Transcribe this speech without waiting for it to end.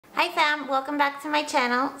Hi fam, welcome back to my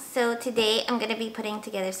channel. So today I'm going to be putting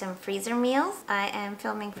together some freezer meals. I am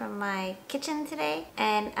filming from my kitchen today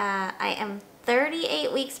and I am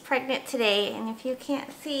 38 weeks pregnant today, and if you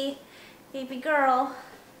can't see baby girl,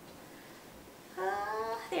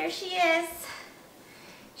 there she is.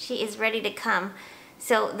 She is ready to come.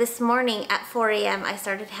 So this morning at 4 a.m. I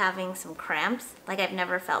started having some cramps like I've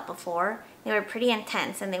never felt before. They were pretty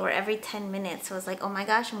intense and they were every 10 minutes. So I was like, oh my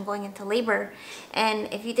gosh, I'm going into labor.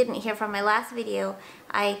 And if you didn't hear from my last video,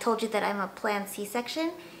 I told you that I'm a planned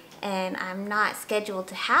C-section and I'm not scheduled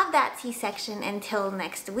to have that C-section until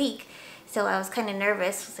next week. So I was kind of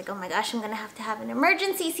nervous. I was like, oh my gosh, I'm gonna have to have an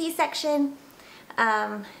emergency C-section.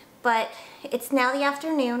 But it's now the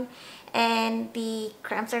afternoon and the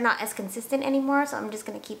cramps are not as consistent anymore, so I'm just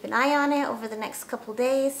going to keep an eye on it over the next couple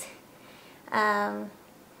days, and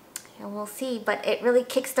we'll see. But it really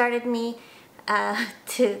kick-started me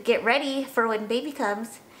to get ready for when baby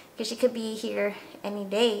comes, because she could be here any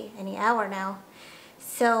day, any hour now.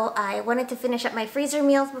 So I wanted to finish up my freezer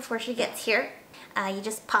meals before she gets here. You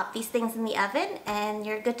just pop these things in the oven and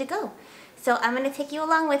you're good to go. So I'm going to take you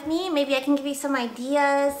along with me. Maybe I can give you some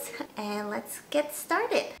ideas, and let's get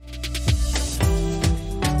started.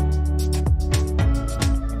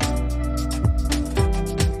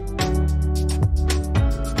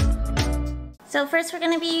 So first we're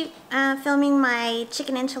going to be filming my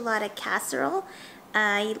chicken enchilada casserole.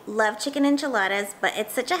 I love chicken enchiladas, but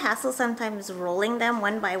it's such a hassle sometimes rolling them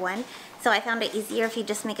one by one. So I found it easier if you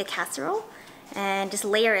just make a casserole and just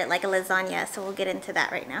layer it like a lasagna. So we'll get into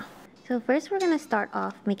that right now. So first we're going to start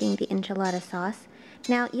off making the enchilada sauce.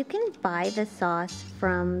 Now you can buy the sauce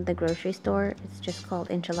from the grocery store. It's just called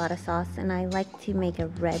enchilada sauce, and I like to make a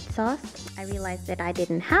red sauce. I realized that I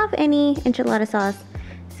didn't have any enchilada sauce,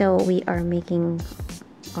 so we are making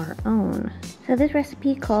our own. So this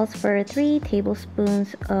recipe calls for 3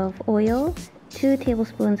 tablespoons of oil, 2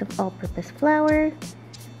 tablespoons of all-purpose flour,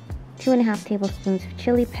 2.5 tablespoons of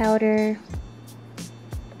chili powder,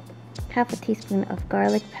 half a teaspoon of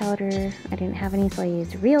garlic powder. I didn't have any, so I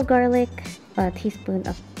used real garlic, a teaspoon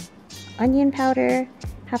of onion powder,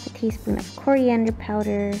 half a teaspoon of coriander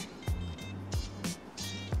powder,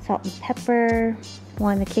 salt and pepper.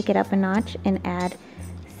 Want to kick it up a notch and add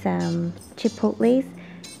some chipotles.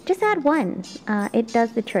 Just add 1, it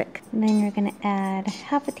does the trick. And then you're going to add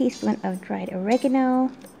half a teaspoon of dried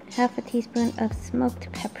oregano, half a teaspoon of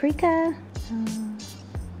smoked paprika,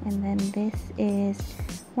 and then this is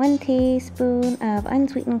 1 teaspoon of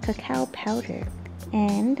unsweetened cacao powder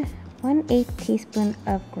and 1/8 teaspoon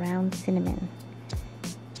of ground cinnamon.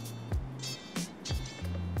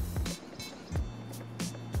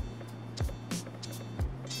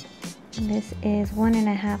 This is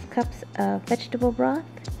 1.5 cups of vegetable broth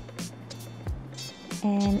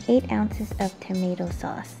and 8 ounces of tomato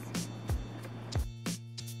sauce.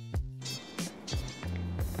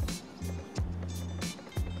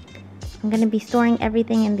 I'm going to be storing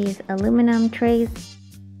everything in these aluminum trays.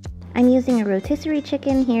 I'm using a rotisserie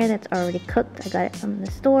chicken here that's already cooked. I got it from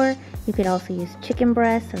the store. You could also use chicken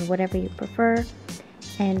breast or whatever you prefer.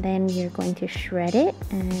 And then you're going to shred it,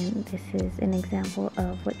 and this is an example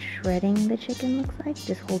of what shredding the chicken looks like.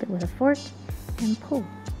 Just hold it with a fork and pull.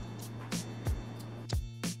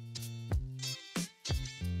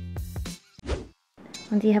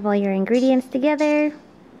 Once you have all your ingredients together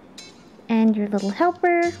and your little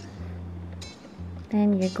helper,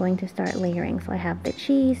 then you're going to start layering. So I have the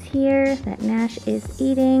cheese here that Nash is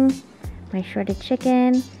eating, my shredded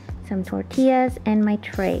chicken, some tortillas, and my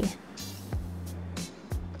tray.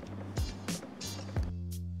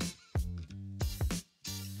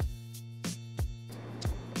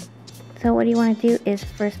 So what you want to do is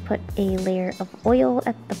first put a layer of oil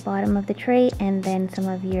at the bottom of the tray and then some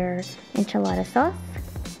of your enchilada sauce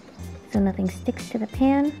so nothing sticks to the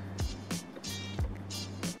pan.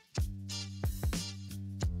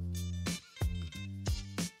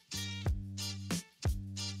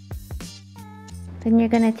 Then you're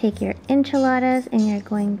going to take your enchiladas and you're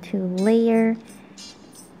going to layer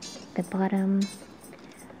the bottom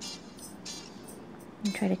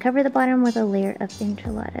and try to cover the bottom with a layer of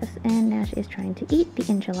enchiladas. And Nash is trying to eat the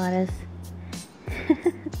enchiladas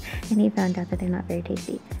and he found out that they're not very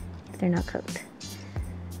tasty if they're not cooked.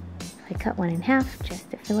 So I cut 1 in half just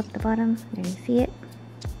to fill up the bottom. There you see it.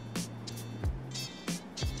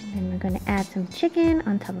 And then we're going to add some chicken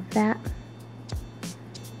on top of that.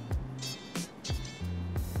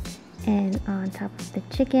 And on top of the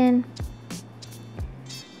chicken,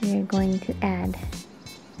 we're going to add,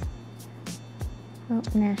 oh,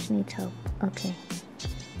 Nash needs help, okay.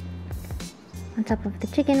 On top of the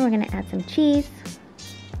chicken, we're going to add some cheese.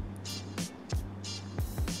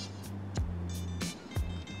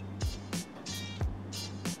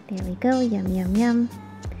 There we go, yum, yum, yum.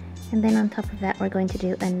 And then on top of that, we're going to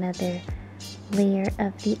do another layer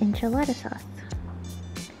of the enchilada sauce.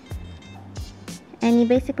 And you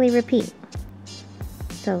basically repeat.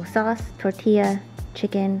 So sauce, tortilla,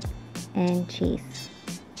 chicken, and cheese.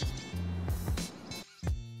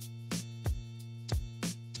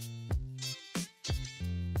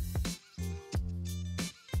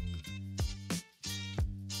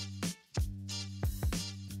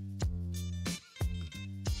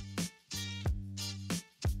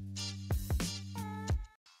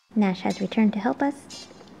 Nash has returned to help us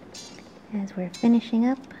as we're finishing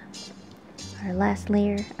up our last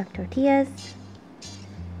layer of tortillas.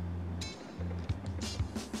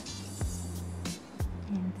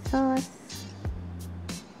 And sauce.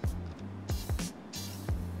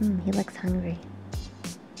 He looks hungry.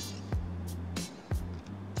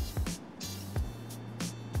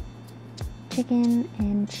 Chicken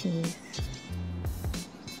and cheese.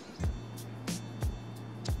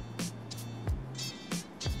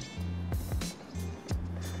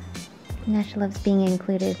 Nash loves being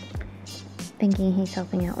included, thinking he's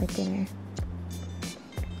helping out with dinner.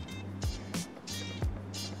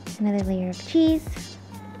 Another layer of cheese.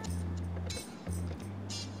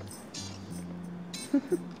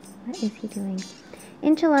 What is he doing?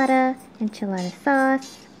 Enchilada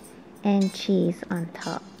sauce, and cheese on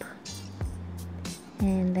top.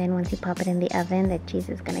 And then once you pop it in the oven, the cheese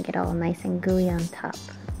is gonna get all nice and gooey on top.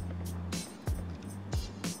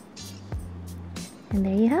 And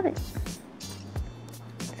there you have it.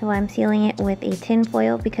 So I'm sealing it with a tin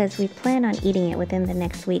foil because we plan on eating it within the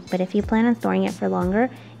next week. But if you plan on storing it for longer,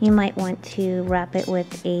 you might want to wrap it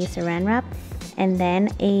with a saran wrap and then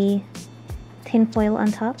a tin foil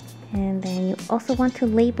on top. And then you also want to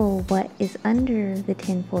label what is under the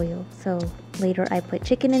tin foil. So later I put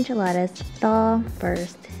chicken enchiladas, thaw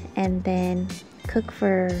first, and then cook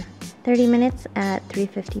for 30 minutes at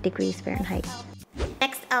 350 degrees Fahrenheit.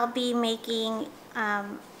 Next I'll be making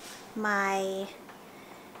my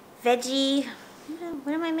veggie,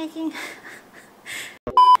 what am I making?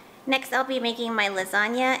 Next I'll be making my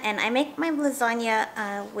lasagna, and I make my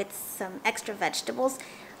lasagna with some extra vegetables.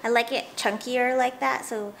 I like it chunkier like that,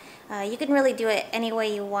 so you can really do it any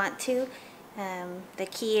way you want to. The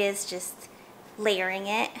key is just layering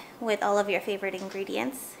it with all of your favorite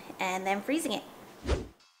ingredients and then freezing it.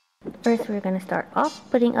 First we're going to start off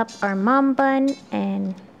putting up our mom bun,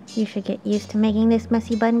 and you should get used to making this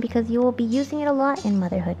messy bun because you will be using it a lot in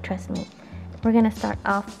motherhood, trust me. We're going to start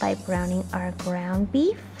off by browning our ground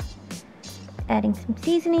beef, adding some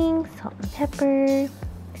seasoning, salt and pepper,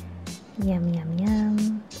 yum yum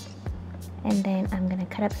yum. And then I'm going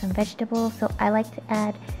to cut up some vegetables. So I like to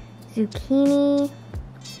add zucchini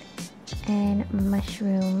and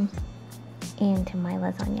mushroom into my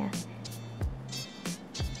lasagna.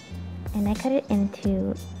 And I cut it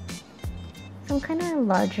into some kind of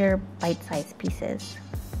larger bite-sized pieces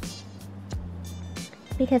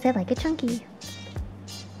because I like it chunky.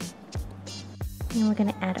 And we're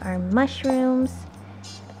gonna add our mushrooms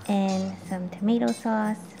and some tomato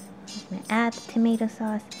sauce. I'm gonna add the tomato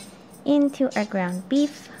sauce into our ground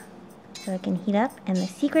beef so it can heat up. And the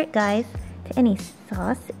secret, guys, to any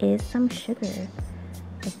sauce is some sugar.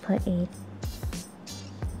 So put a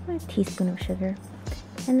teaspoon of sugar.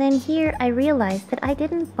 And then here I realized that I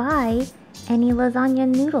didn't buy any lasagna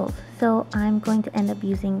noodles, so I'm going to end up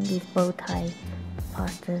using these bow tie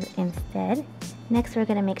pastas instead. Next we're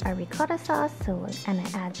going to make our ricotta sauce, so we're going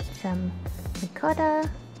to add some ricotta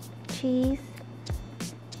cheese,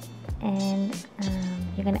 and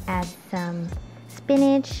you're going to add some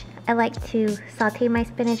spinach. I like to saute my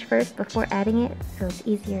spinach first before adding it so it's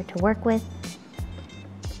easier to work with.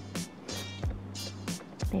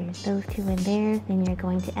 There's those two in there. Then you're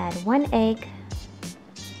going to add 1 egg.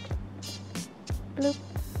 Bloop.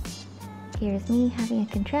 Here's me having a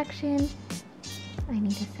contraction. I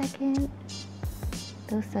need a second.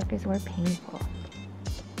 Those suckers were painful.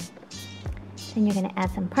 Then you're gonna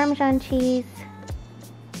add some Parmesan cheese.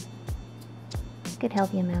 Good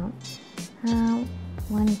healthy amount.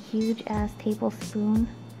 1 huge ass tablespoon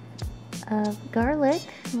of garlic,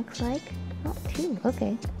 looks like. Oh, 2,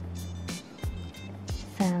 okay.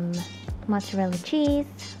 Some mozzarella cheese.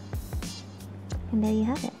 And there you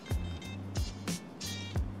have it.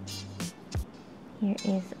 Here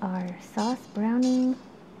is our sauce browning,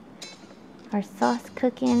 our sauce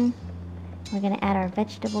cooking. We're gonna add our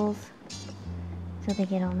vegetables so they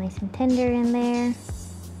get all nice and tender in there.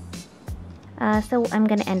 So I'm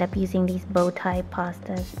gonna end up using these bow tie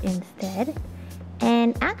pastas instead.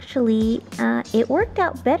 And actually, it worked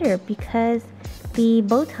out better because the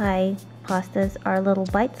bow tie pastas are little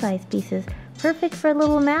bite-sized pieces perfect for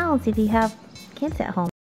little mouths if you have kids at home.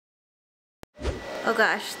 Oh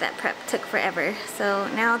gosh, that prep took forever. So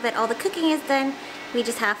now that all the cooking is done, we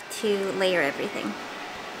just have to layer everything.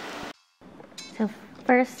 So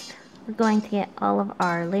first, we're going to get all of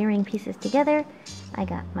our layering pieces together. I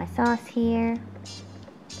got my sauce here,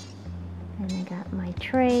 and I got my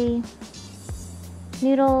tray,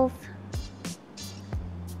 noodles.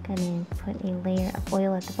 Gonna put a layer of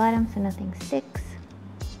oil at the bottom so nothing sticks.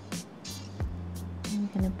 I'm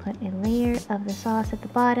gonna put a layer of the sauce at the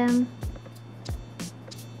bottom.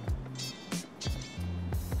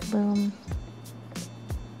 Boom.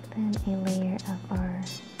 Then a layer of our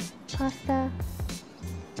pasta.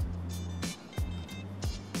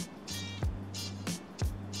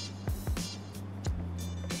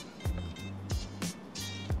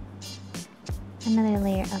 Another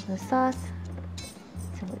layer of the sauce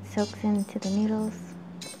so it soaks into the noodles.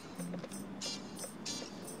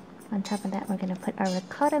 On top of that, we're going to put our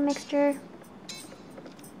ricotta mixture.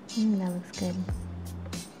 That looks good.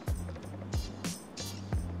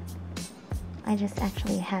 I just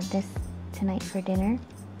actually had this tonight for dinner.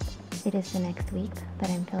 It is the next week that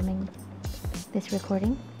I'm filming this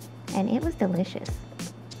recording, and it was delicious.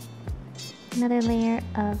 Another layer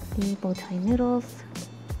of the bow tie noodles.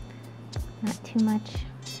 Not too much.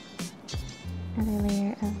 Another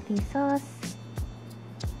layer of the sauce.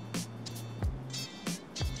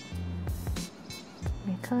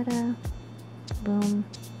 Ricotta. Boom.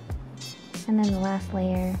 And then the last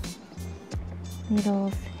layer,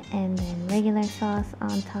 noodles, and then regular sauce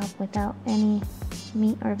on top without any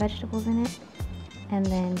meat or vegetables in it. And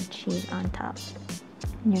then cheese on top.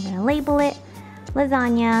 And you're gonna label it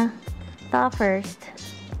lasagna. Thaw first.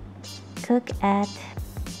 Cook at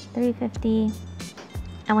 350.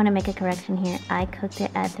 I want to make a correction here. I cooked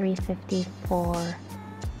it at 350 for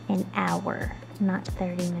an hour, not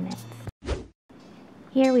 30 minutes.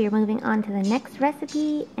 Here we are moving on to the next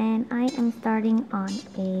recipe, and I am starting on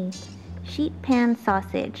a sheet pan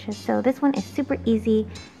sausage. So this one is super easy.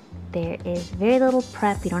 There is very little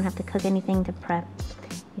prep. You don't have to cook anything to prep.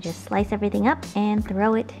 You just slice everything up and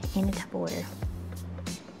throw it in a Tupperware.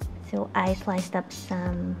 So I sliced up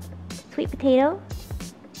some sweet potato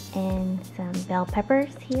and some bell peppers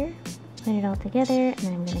here. Put it all together, and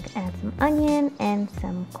then I'm going to add some onion and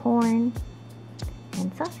some corn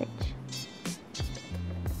and sausage.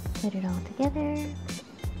 Put it all together.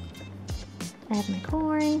 Add my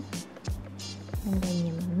corn, and then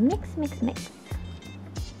you mix, mix, mix.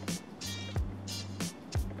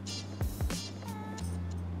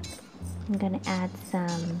 I'm going to add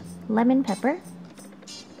some lemon pepper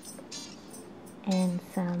and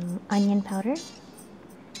some onion powder,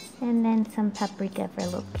 and then some paprika for a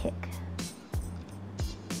little kick.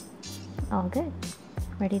 All good.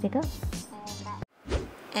 Ready to go.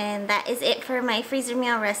 And that is it for my freezer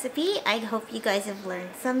meal recipe. I hope you guys have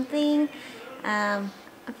learned something. I'm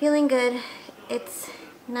feeling good. It's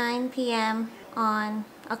 9 p.m. on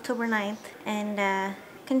October 9th, and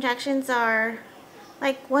contractions are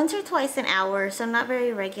like once or twice an hour, so not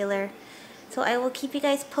very regular. So I will keep you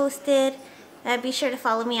guys posted. Be sure to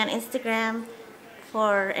follow me on Instagram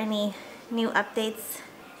for any new updates.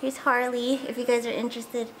 Here's Harley, if you guys are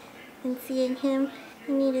interested in seeing him.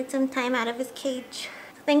 He needed some time out of his cage.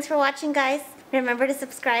 Thanks for watching, guys. Remember to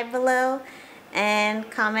subscribe below and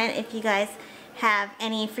comment if you guys have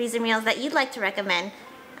any freezer meals that you'd like to recommend.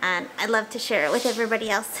 And I'd love to share it with everybody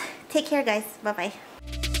else. Take care, guys. Bye-bye.